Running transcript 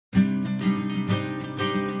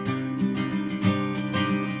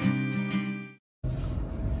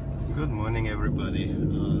morning, everybody.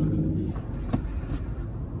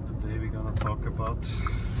 Today we're gonna talk about,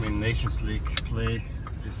 Nations League play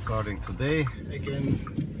is starting today again,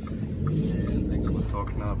 and we're gonna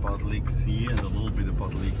talk now about League C and a little bit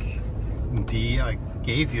about League D. I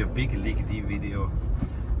gave you a big League D video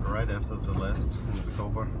right after the last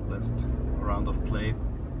round of play,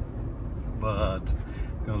 but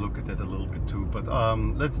I'm gonna look at that a little bit too. But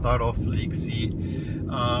let's start off League C.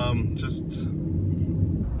 Just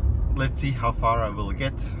let's see how far I will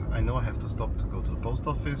get. I know I have to stop to go to the post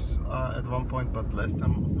office at one point, but last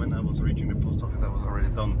time when I was reaching the post office I was already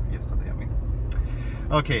done yesterday,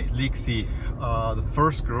 Okay, League C. The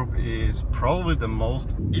first group is probably the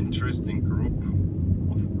most interesting group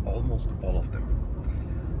of almost all of them.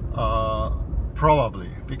 Probably,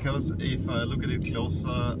 because if I look at it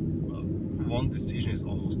closer, one decision is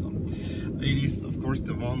almost done. It is of course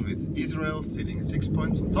the one with Israel sitting at 6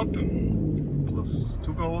 points on top, plus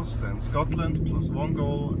 2 goals, then Scotland plus 1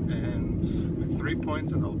 goal and with 3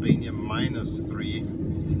 points, and Albania minus 3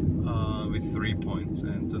 with 3 points.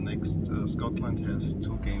 And the next Scotland has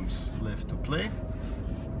 2 games left to play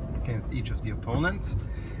against each of the opponents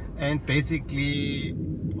and basically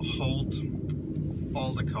hold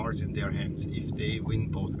all the cards in their hands. If they win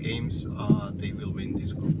both games, they will win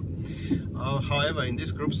this group. However, in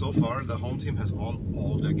this group so far, the home team has won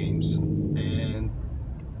all their games, and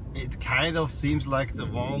it kind of seems like the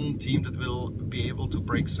one team that will be able to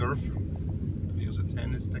break surf, to use a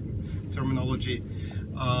tennis terminology,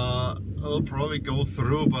 will probably go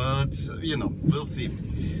through, but you know, we'll see.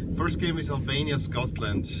 First game is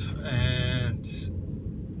Albania-Scotland, and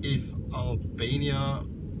if Albania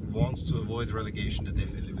wants to avoid relegation, they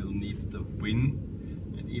definitely will need the win,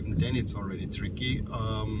 and even then it's already tricky,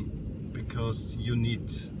 because you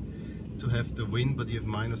need to have the win, but you have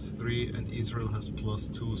 -3 and Israel has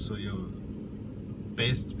 +2, so your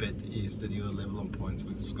best bet is that you are level on points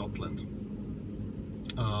with Scotland,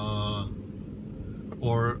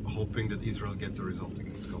 or hoping that Israel gets a result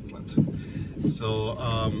against Scotland. So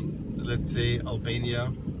let's say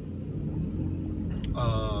Albania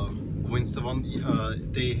wins the one.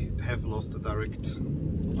 They have lost a direct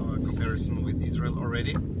comparison with Israel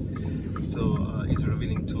already. So Israel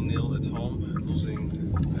winning 2-0 at home, losing,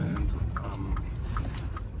 and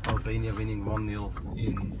Albania winning 1-0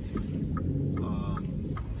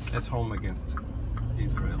 at home against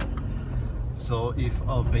Israel. So if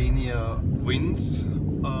Albania wins,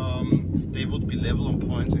 they would be level on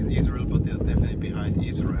points with Israel, but they are definitely behind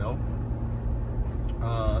Israel.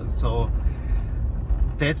 So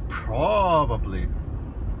that probably,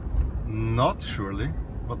 not surely,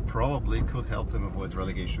 but probably could help them avoid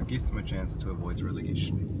relegation, gives them a chance to avoid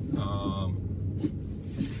relegation.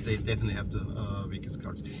 They definitely have the weakest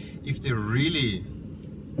cards. If they really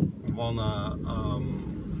wanna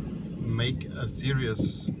make a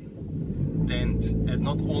serious dent at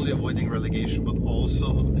not only avoiding relegation, but also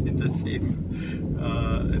at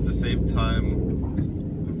the same time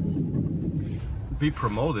be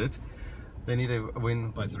promoted, they need a win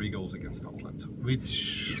by 3 goals against Scotland, which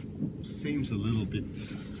seems a little bit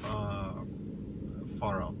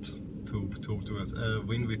far out to us. A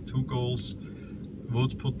win with 2 goals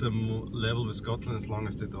would put them level with Scotland as long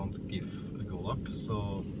as they don't give a goal up. So,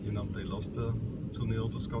 you know, they lost 2-0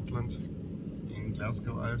 to Scotland in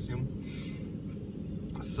Glasgow, I assume.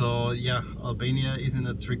 So yeah, Albania is in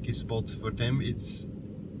a tricky spot for them. It's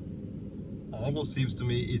almost seems to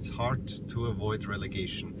me it's hard to avoid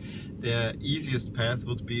relegation. Their easiest path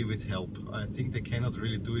would be with help. I think they cannot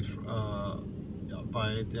really do it by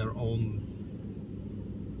their own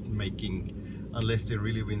making, unless they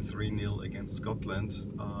really win 3-0 against Scotland.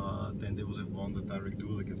 Then they would have won the direct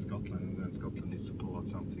duel against Scotland, and then Scotland needs to pull out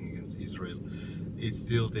something against Israel. It's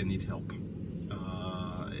still, they need help.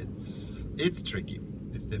 It's tricky.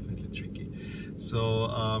 It's definitely tricky. So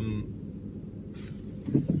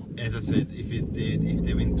as I said, if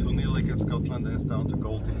they win 2-0 against Scotland, then it's down to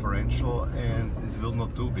goal differential, and it will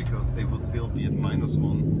not do because they will still be at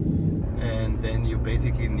 -1, and then you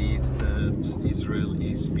basically need that Israel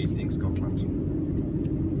is beating Scotland,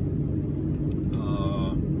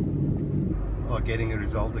 or getting a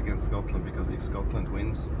result against Scotland, because if Scotland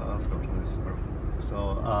wins, Scotland is through. So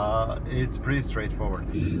it's pretty straightforward.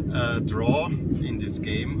 Draw in this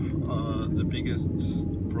game, the biggest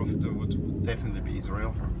profiter would definitely be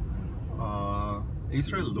Israel.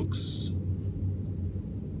 Israel looks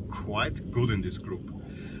quite good in this group.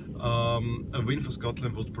 A win for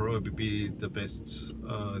Scotland would probably be the best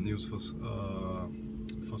news for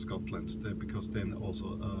Scotland, because then also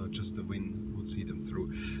just a win would see them through.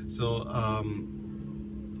 So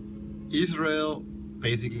Israel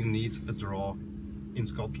basically needs a draw in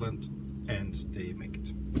Scotland and they make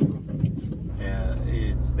it.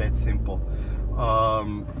 It's that simple.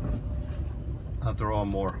 There are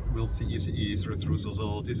more. We'll see Israel through.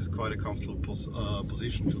 So this is quite a comfortable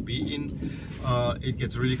position to be in. It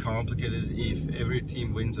gets really complicated if every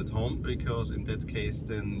team wins at home, because in that case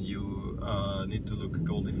then you need to look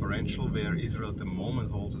goal differential, where Israel at the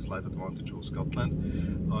moment holds a slight advantage over Scotland.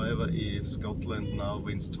 However, if Scotland now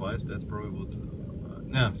wins twice, that probably would...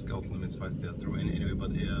 Scotland wins twice, they are through anyway,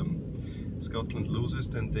 but Scotland loses,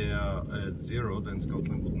 then they are at 0, then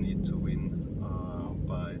Scotland would need to win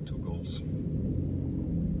by 2 goals.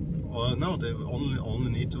 No, they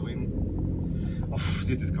only need to win. Oh,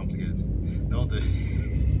 this is complicated. No, they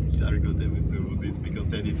very good. They would do it, because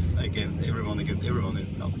then it's against everyone, it's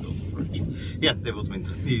down to goal differential. Yeah, they would win.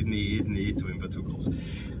 Need to win by 2 goals.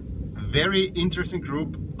 Very interesting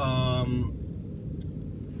group.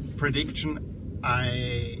 Prediction: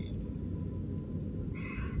 I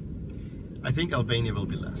think Albania will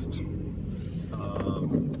be last.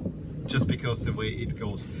 Just because the way it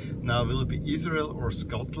goes. Now, will it be Israel or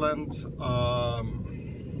Scotland?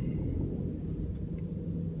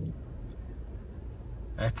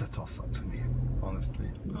 That's a toss-up to me, honestly.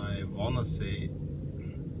 I wanna say,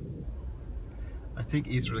 I think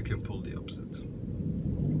Israel can pull the upset.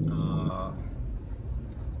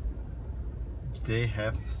 They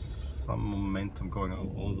have some momentum going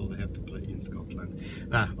on, although they have to play in Scotland.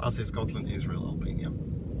 I'll say Scotland, Israel, Albania.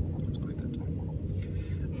 Let's put it that way.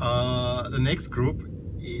 The next group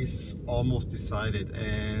is almost decided,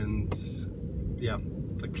 and yeah,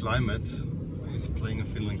 the climate is playing a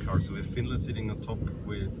Finland card. So we have Finland sitting on top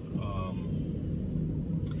with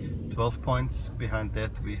 12 points. Behind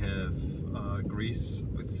that we have Greece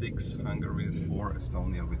with 6, Hungary with 4,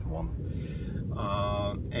 Estonia with 1.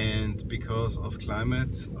 And because of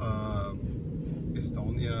climate,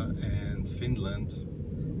 Estonia and Finland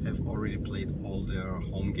have already played all their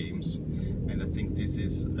home games, and I think this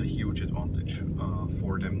is a huge advantage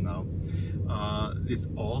for them now. This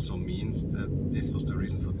also means that this was the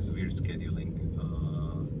reason for this weird scheduling,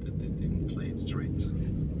 that they didn't play it straight,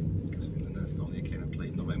 because Finland and Estonia cannot play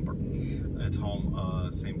in November at home.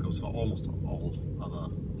 Same goes for almost all other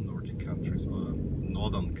Nordic countries or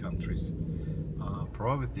northern countries.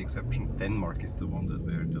 Probably with the exception Denmark is the one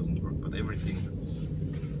where it doesn't work, but everything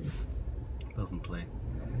doesn't play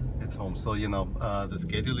at home. So, you know, the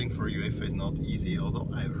scheduling for UEFA is not easy, although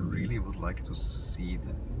I really would like to see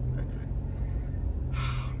that.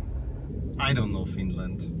 I don't know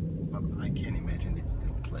Finland, but I can imagine it's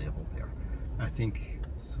still playable there. I think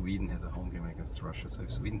Sweden has a home game against Russia, so if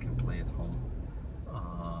Sweden can play at home,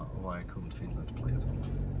 why couldn't Finland play at home?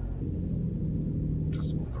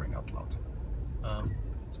 Just wondering out loud.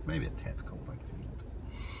 It's maybe a tad cold like Finland.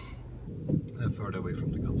 Further away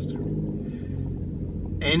from the Gulf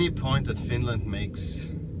Stream. Any point that Finland makes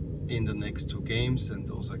in the next 2 games, and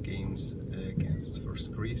those are games against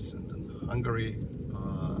first Greece and then Hungary,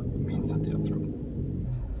 means that they are through.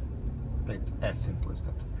 It's as simple as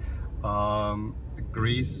that.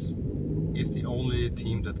 Greece is the only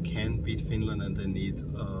team that can beat Finland, and they need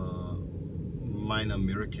a minor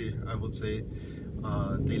miracle, I would say.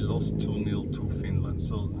 They lost 2-0 to Finland,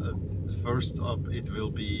 so first up it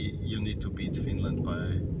will be you need to beat Finland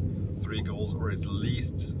by 3 goals, or at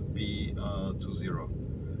least be 2-0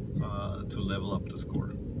 to level up the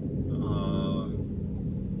score.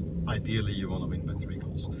 Ideally you want to win by 3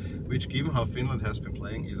 goals, which, given how Finland has been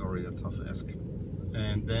playing, is already a tough ask.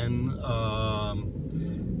 And then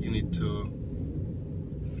you need to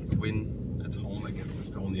win at home against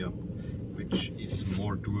Estonia, which is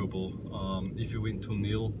more doable. If you win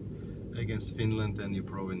 2-0 against Finland, then you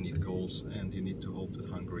probably need goals, and you need to hope that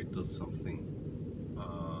Hungary does something,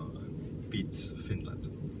 beats Finland.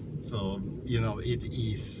 So, you know, it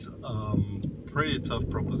is pretty tough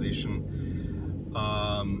proposition.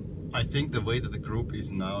 I think the way that the group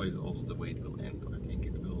is now is also the way it will end. I think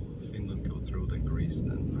it will, Finland go through, then Greece,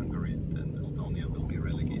 then Hungary, then Estonia will be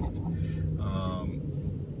relegated.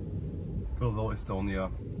 Although Estonia,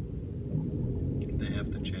 they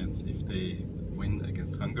have the chance, if they win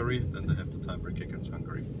against Hungary, then they have the tiebreak against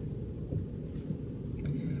Hungary.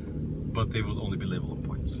 But they will only be level on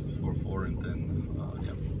points, 4-4, and then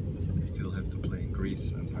yeah, they still have to play in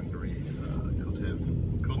Greece, and Hungary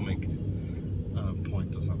could make a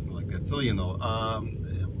point or something like that. So, you know,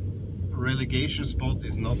 relegation spot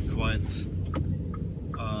is not quite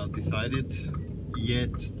decided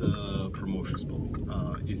yet. The promotion spot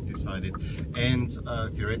is decided, and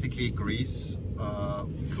theoretically Greece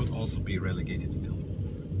could also be relegated still.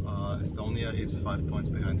 Estonia is 5 points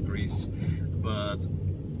behind Greece, but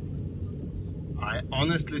I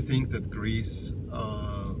honestly think that Greece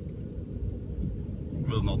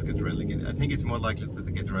will not get relegated. I think it's more likely that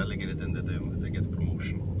they get relegated than that they get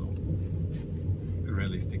promotion, although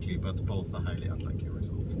realistically, but both are highly unlikely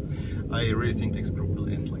results. I really think this group will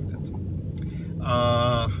end like that,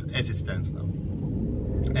 as it stands now.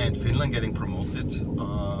 And Finland getting promoted,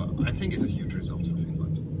 I think is a huge result for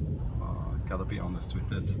Finland. Gotta be honest with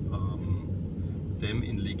that. Them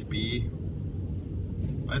in League B,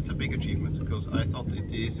 that's a big achievement, because I thought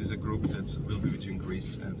this is a group that will be between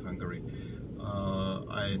Greece and Hungary.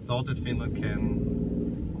 I thought that Finland can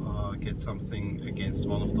get something against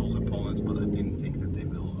one of those opponents, but I didn't think that they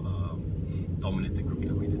will dominate the group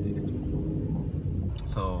the way they did it.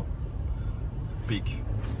 So, big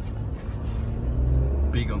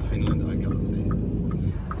on Finland, I gotta say.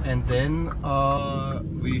 And then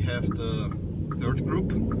we have the third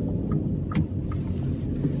group,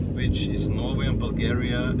 which is Norway and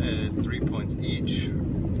Bulgaria at 3 points each,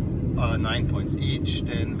 9 points each.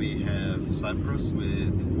 Then we have Cyprus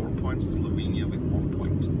with 4 points, Slovenia with 1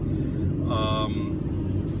 point.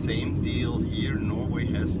 Same deal here, Norway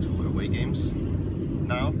has 2 away games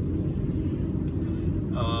now.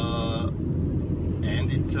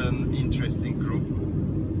 And it's an interesting group.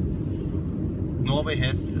 Norway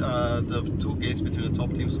has the 2 games between the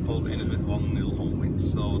top teams both ended with 1-0 home wins,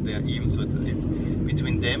 so they are even. So it's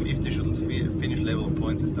between them, if they should finish level on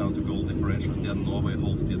points, it's down to goal differential. Then Norway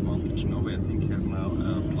holds the advantage. Norway, I think, has now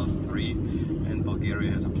a +3, and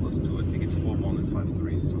Bulgaria has a +2. I think it's 4-1 and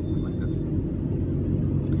 5-3 or something like that.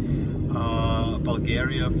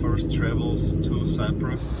 Bulgaria first travels to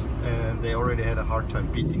Cyprus, and they already had a hard time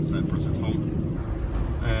beating Cyprus at home.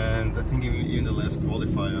 And I think even the last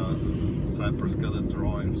qualifier, Cyprus got a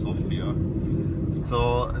draw in Sofia.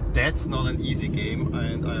 So that's not an easy game,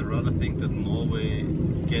 and I rather think that Norway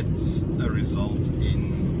gets a result in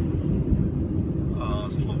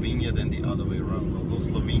Slovenia than the other way around. Although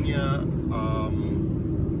Slovenia,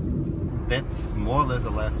 that's more or less a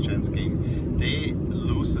last chance game. They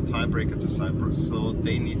lose the tiebreaker to Cyprus, so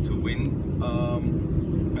they need to win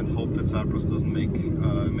and hope that Cyprus doesn't make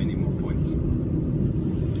many more points.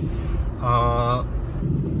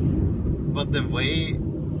 But the way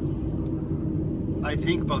I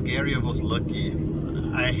think Bulgaria was lucky,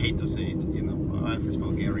 I hate to say it, you know, I'm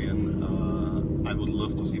Bulgarian, I would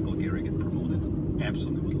love to see Bulgaria get promoted.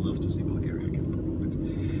 Absolutely would love to see Bulgaria get promoted.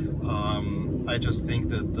 I just think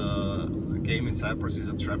that the game in Cyprus is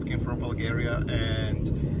a trap game for Bulgaria, and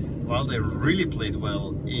while they really played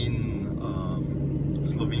well in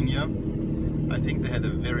Slovenia, I think they had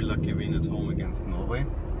a very lucky win at home against Norway.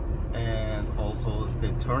 And also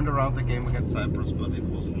they turned around the game against Cyprus, but it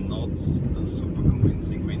was not a super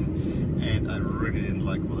convincing win, and I really didn't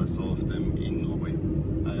like what I saw of them in Norway.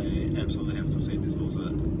 I absolutely have to say this was a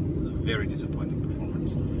very disappointing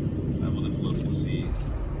performance. I would have loved to see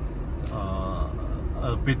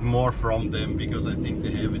a bit more from them, because I think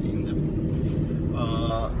they have it in them.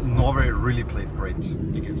 Norway really played great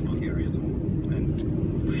against Bulgaria at home and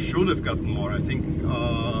should have gotten more. I think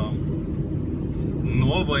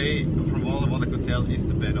Norway, from all of what I could tell, is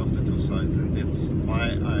the better of the 2 sides, and that's why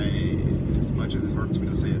as much as it hurts me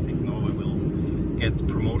to say, I think Norway will get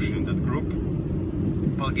promotion in that group.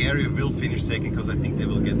 Bulgaria will finish second, because I think they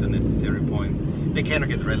will get the necessary point. They cannot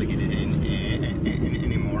get relegated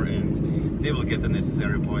anymore, and they will get the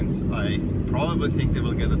necessary points. I probably think they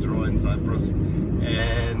will get a draw in Cyprus,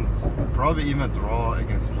 and probably even a draw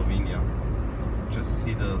against Slovenia. Just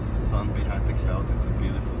see the sun behind the clouds, it's a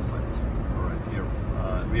beautiful sight. Here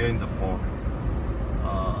we are in the fog.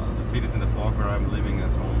 The city's in the fog where I'm living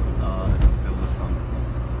at home. It's still the sun.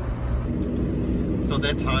 So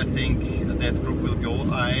that's how I think that group will go.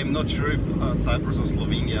 I'm not sure if Cyprus or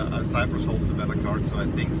Slovenia. Cyprus holds the better card, so I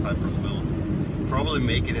think Cyprus will probably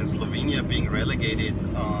make it. And Slovenia being relegated,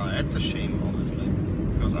 that's a shame, honestly,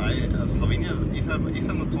 because Slovenia, if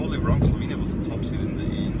I'm not totally wrong, Slovenia was the top seed in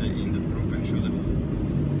that group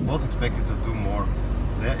and was expected to do more.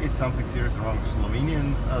 There is something seriously wrong.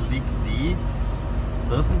 Slovenian League D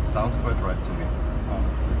doesn't sound quite right to me,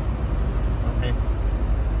 honestly. But hey,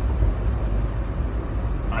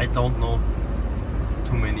 I don't know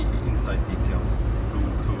too many inside details, to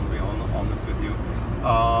be honest with you.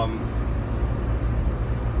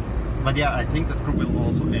 But yeah, I think that group will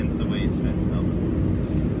also end the way it stands now.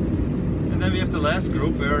 And then we have the last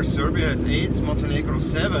group, where Serbia has 8, Montenegro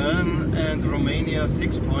 7, and Romania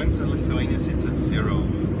 6 points, and Lithuania sits at 0.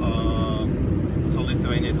 So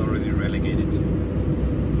Lithuania is already relegated.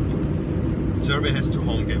 Serbia has 2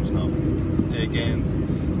 home games now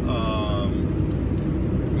against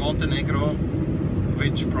Montenegro,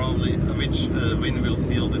 which win will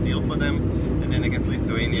seal the deal for them, and then against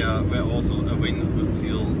Lithuania, where also a win will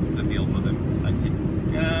seal the deal for them, I think.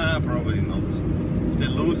 Yeah, probably not. If they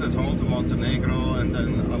lose at home to Montenegro and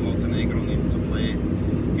then Montenegro needs to play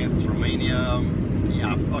against Romania,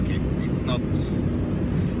 yeah, okay, it's not.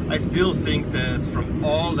 I still think that from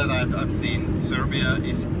all that I've seen, Serbia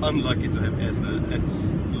is unlucky to have as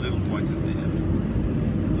little points as they have.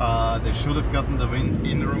 They should have gotten the win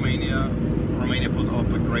in Romania. Romania put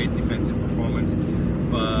up a great defensive performance,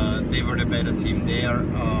 but they were the better team there.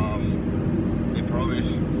 They probably...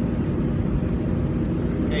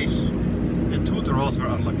 the 2 draws were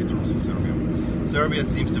unlucky draws for Serbia. Serbia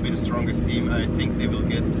seems to be the strongest team. I think they will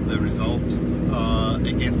get the result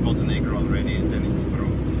against Montenegro already, and then it's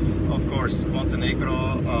through. Of course,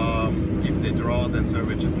 Montenegro, if they draw, then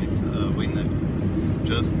Serbia just needs a win.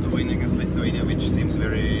 Just a win against Lithuania, which seems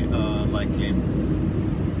very likely.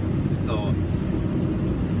 So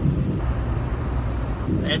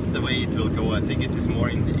that's the way it will go. I think it is more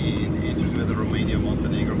in interest whether Romania and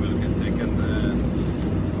Montenegro will get second, and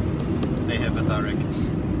they have a direct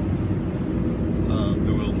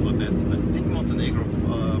duel for that. I think Montenegro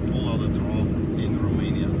pull out a draw in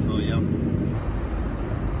Romania, so yeah.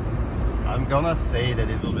 I'm gonna say that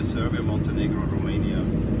it will be Serbia, Montenegro, Romania,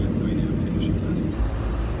 Lithuania finishing last.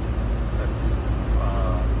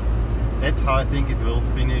 That's how I think it will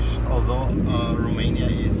finish, although Romania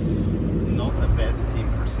is not a bad team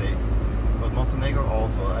per se, but Montenegro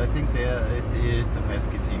also. I think it's a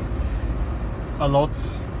pesky team.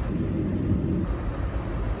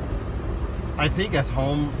 I think at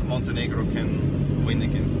home Montenegro can win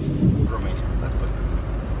against Romania. Let's put it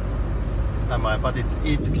that way. But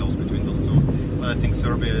it's close between those two. But I think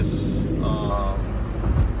Serbia is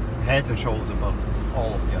heads and shoulders above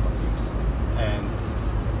all of the other teams, and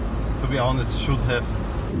to be honest, should have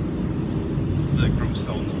the group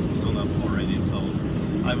sewn up already. So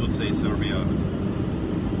I would say Serbia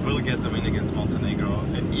will get the win against Montenegro,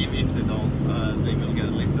 and even if they don't, they will get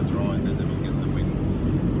at least a draw, and then they will get the win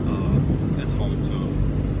at home to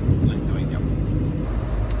Lithuania.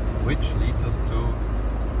 Which leads us to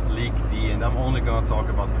League D, and I'm only going to talk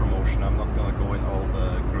about promotion. I'm not going to go in all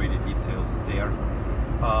the greedy details there.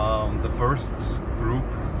 The first group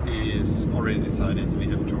is already decided. We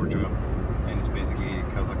have Georgia, and it's basically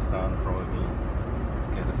Kazakhstan probably will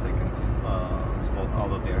get a second spot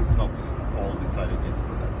out of there. It's not all decided yet,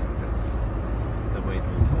 but I think that's the way it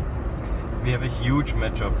will go. We have a huge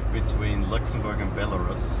matchup between Luxembourg and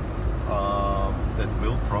Belarus that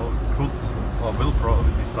will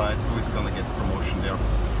probably decide who is going to get the promotion there.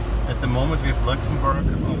 At the moment we have Luxembourg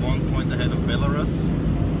 1 point ahead of Belarus.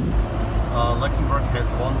 Luxembourg has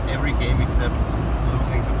won every game except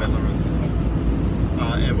losing to Belarus at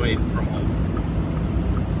home, away from home.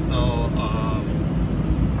 So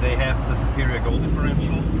they have the superior goal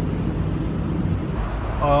differential.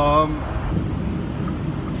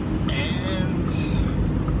 And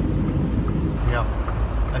yeah,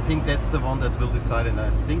 I think that's the one that will decide, and I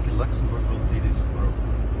think Luxembourg will see this through.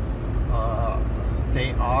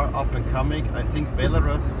 They are up and coming. I think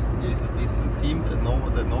Belarus is a decent team that no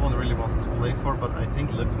one really wants to play for, but I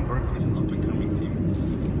think Luxembourg is an up and coming team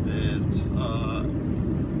that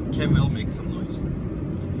can well make some noise.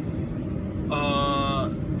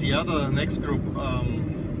 The other next group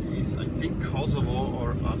is, I think, Kosovo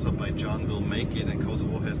or Azerbaijan will make it, and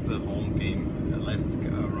Kosovo has the home game. The last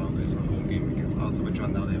round is a home game against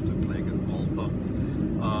Azerbaijan. Now they have to play against Malta.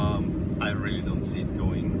 I really don't see it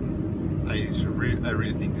going. I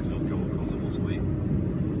really think this will go Kosovo's way.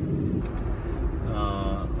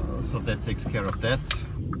 So that takes care of that.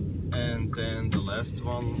 And then the last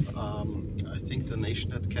one, I think the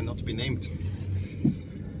nation that cannot be named.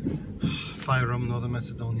 Fyrom, Northern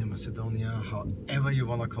Macedonia, Macedonia, however you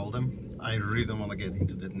want to call them. I really don't want to get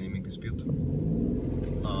into that naming dispute.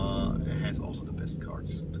 It has also the best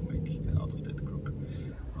cards to make out of that group.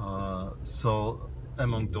 So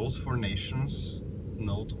among those 4 nations,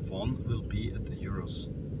 note 1 will be at the Euros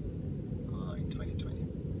in 2020,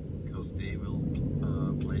 because they will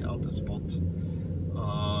play out a spot.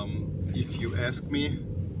 If you ask me,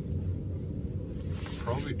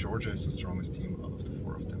 probably Georgia is the strongest team out of the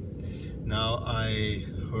 4 of them. Now, I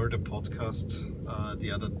heard a podcast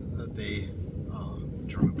the other day,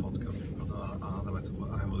 German podcast, but otherwise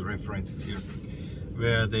I will reference it here,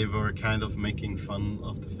 where they were kind of making fun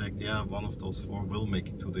of the fact, yeah, one of those 4 will make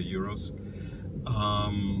it to the Euros.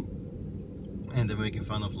 And they're making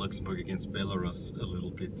fun of Luxembourg against Belarus a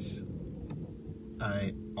little bit.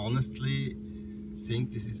 I honestly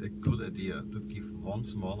think this is a good idea to give one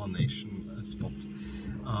smaller nation a spot.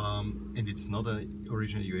 And it's not an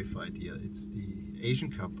original UEFA idea. It's the Asian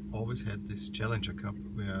Cup always had this Challenger Cup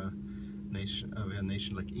where where a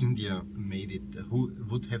nation like India made it, who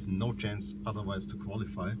would have no chance otherwise to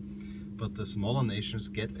qualify. But the smaller nations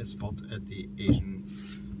get a spot at the Asian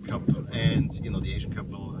Cup, and you know, the Asian Cup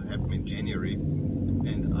will happen in January.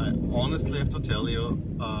 And I honestly have to tell you,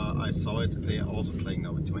 I saw it, they are also playing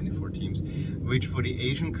now with 24 teams, which for the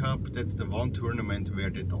Asian Cup, that's the one tournament where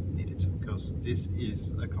they don't need it, because this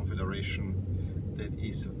is a confederation that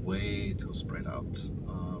is way too spread out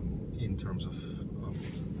in terms of,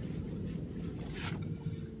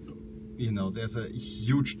 you know, there's a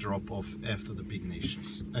huge drop off after the big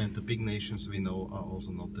nations, and the big nations we know are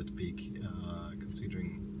also not that big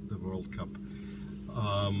considering the World Cup.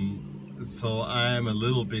 So I'm a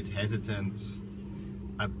little bit hesitant.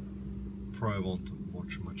 I probably won't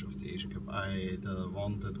watch much of the Asian Cup. The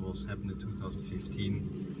one that was happening in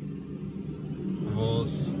 2015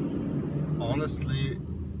 was honestly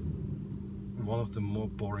one of the more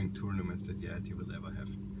boring tournaments that the IIT will ever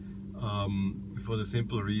have. For the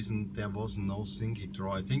simple reason there was no single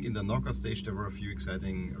draw. I think in the knockout stage there were a few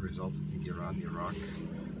exciting results. I think Iran-Iraq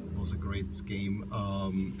was a great game,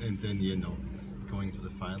 and then, you know, going to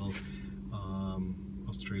the final,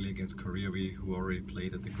 Australia against Korea, who already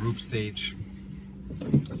played at the group stage.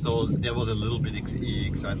 So there was a little bit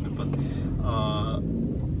excitement, but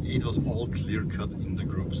it was all clear-cut in the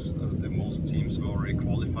groups. The most teams were already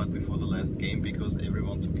qualified before the last game because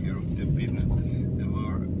everyone took care of their business. There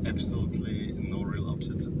were absolutely no real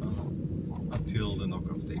upsets until the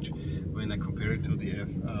knockout stage. When I compare it to the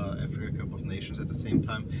Africa Cup of Nations at the same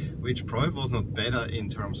time, which probably was not better in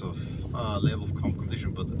terms of level of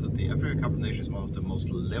competition, but the Africa Cup of Nations is one of the most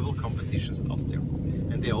level competitions out there.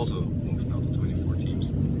 And they also moved now to 24 teams.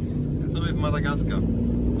 And so we have Madagascar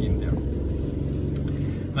in there.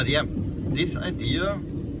 But yeah, this idea,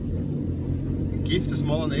 give the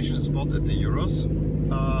smaller nations a spot at the Euros,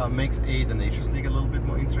 makes the Nations League a little bit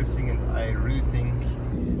more interesting, and I really think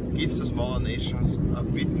gives the smaller nations a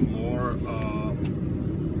bit more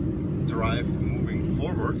drive moving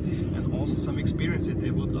forward, and also some experience that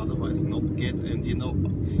they would otherwise not get. And you know,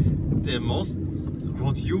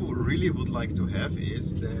 what you really would like to have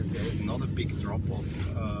is that there is not a big drop off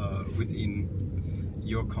within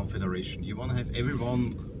your confederation. You want to have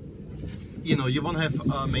everyone, you know, you want to have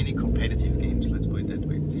many competitive games, let's put it that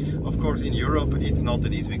way. Of course, in Europe it's not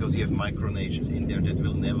that easy because you have micronations in there that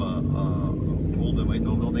will never pull the weight,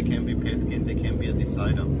 although they can be pesky and they can be a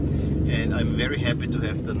decider. And I'm very happy to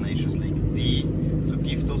have the Nations League D to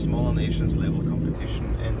give those smaller nations level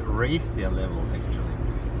competition and raise their level actually.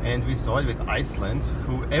 And we saw it with Iceland,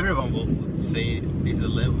 who everyone would say is a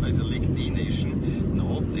League D nation.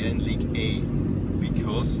 No, they're in League A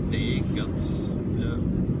because they got,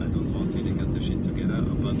 I don't want to say they got their shit together,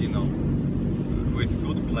 but you know, with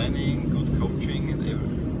good planning, good coaching and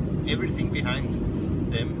everything behind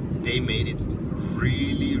them, they made it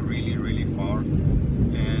really far,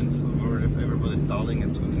 and everybody's darling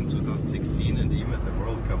in 2016 and even at the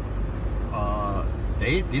World Cup,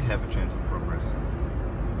 they did have a chance of progress,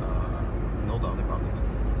 no doubt about it.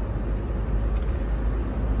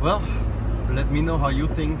 Well, let me know how you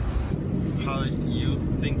think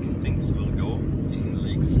things will go in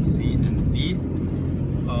Leagues C and D.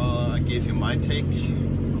 I gave you my take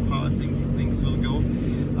of how I think things will go.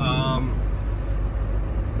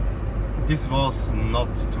 This was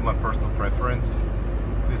not to my personal preference.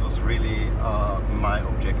 This was really my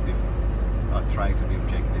objective, trying to be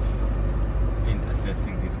objective in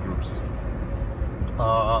assessing these groups.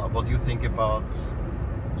 What do you think about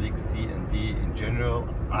League C and D in general?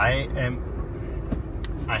 I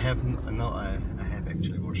have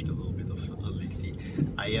actually watched a little bit of League D.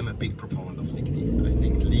 I am a big proponent of League D. I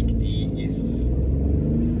think League D is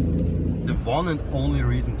the one and only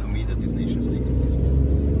reason to me that this Nations League exists.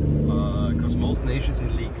 Because most nations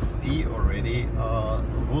in League C already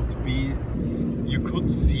would be, you could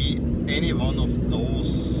see any one of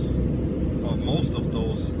those, or most of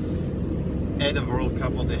those, at a World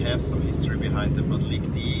Cup, or they have some history behind them. But League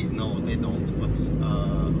D, no, they don't. But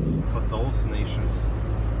for those nations,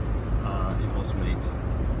 it was made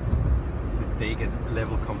that they get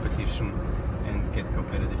level competition and get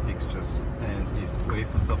competitive fixtures. And if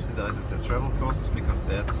UEFA subsidizes their travel costs, because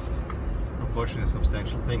that's unfortunately a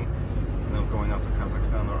substantial thing, you know, going out to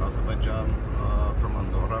Kazakhstan or Azerbaijan from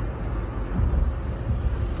Andorra,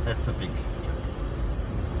 that's a big trip.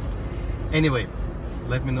 Anyway,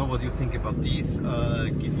 let me know what you think about these.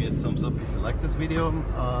 Give me a thumbs up if you liked that video.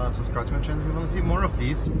 Subscribe to my channel if you want to see more of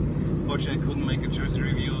these. Fortunately, I couldn't make a jersey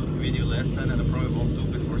review video last night, and I probably won't do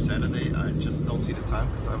before Saturday. I just don't see the time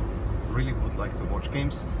because I really would like to watch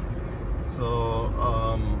games. So,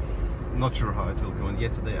 not sure how it will go. And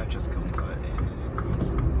yesterday I just couldn't.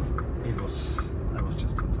 I was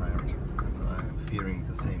just too tired. I'm fearing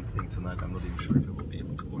the same thing tonight. I'm not even sure if I will be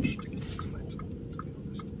able to watch the games tonight, to be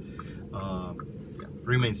honest. Yeah,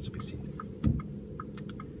 remains to be seen.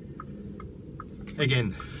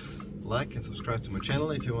 Again, like and subscribe to my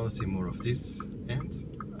channel if you want to see more of this,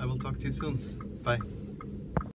 and I will talk to you soon. Bye.